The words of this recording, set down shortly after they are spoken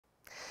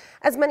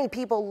As many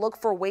people look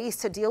for ways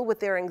to deal with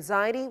their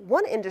anxiety,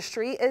 one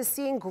industry is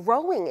seeing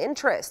growing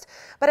interest.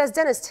 But as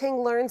Dennis Ting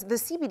learns, the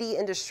CBD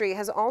industry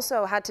has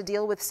also had to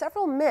deal with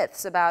several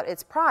myths about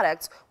its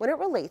products when it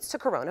relates to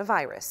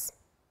coronavirus.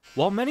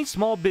 While many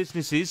small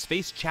businesses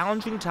face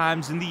challenging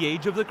times in the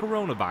age of the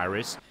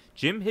coronavirus,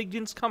 Jim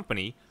Higdon's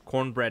company,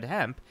 Cornbread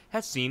Hemp,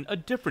 has seen a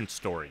different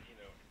story.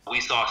 We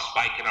saw a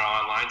spike in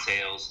our online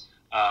sales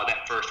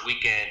that first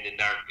weekend,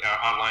 and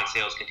our online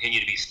sales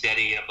continue to be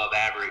steady and above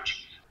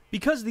average.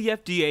 Because the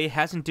FDA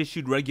hasn't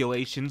issued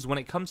regulations when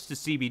it comes to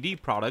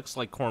CBD products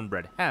like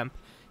Cornbread Hemp,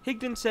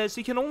 Higdon says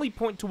he can only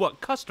point to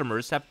what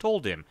customers have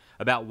told him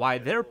about why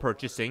they're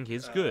purchasing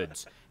his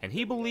goods, and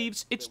he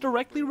believes it's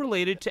directly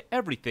related to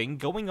everything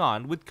going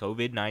on with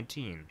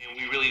COVID-19. And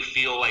we really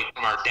feel like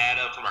from our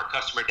data, from our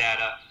customer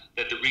data,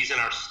 that the reason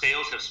our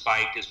sales have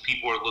spiked is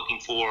people are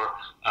looking for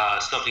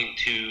something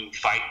to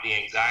fight the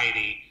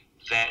anxiety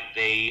that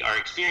they are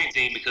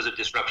experiencing because of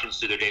disruptions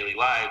to their daily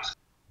lives.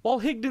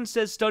 While Higdon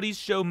says studies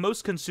show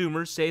most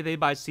consumers say they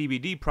buy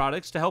CBD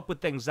products to help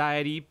with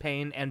anxiety,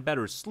 pain, and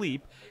better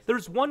sleep,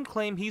 there's one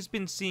claim he's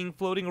been seeing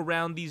floating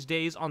around these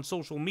days on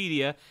social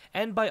media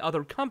and by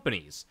other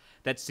companies,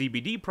 that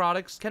CBD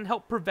products can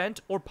help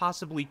prevent or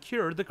possibly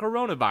cure the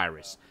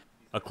coronavirus,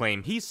 a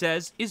claim he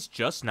says is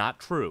just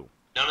not true.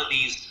 None of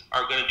these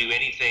are going to do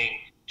anything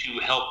to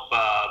help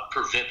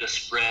prevent the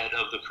spread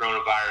of the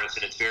coronavirus,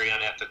 and it's very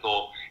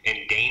unethical and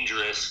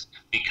dangerous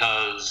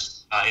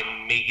because it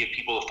may give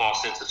people a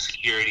false sense of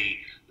security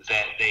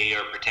that they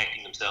are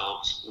protecting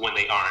themselves when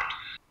they aren't.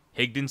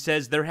 Higdon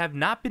says there have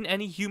not been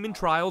any human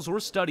trials or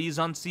studies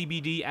on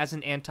CBD as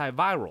an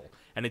antiviral,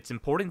 and it's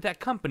important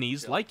that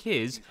companies like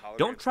his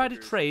don't try to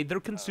trade their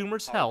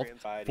consumers' health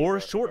for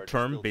a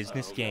short-term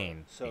business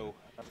gain.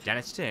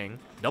 Dennis Ting,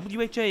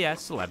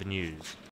 WHAS 11 News.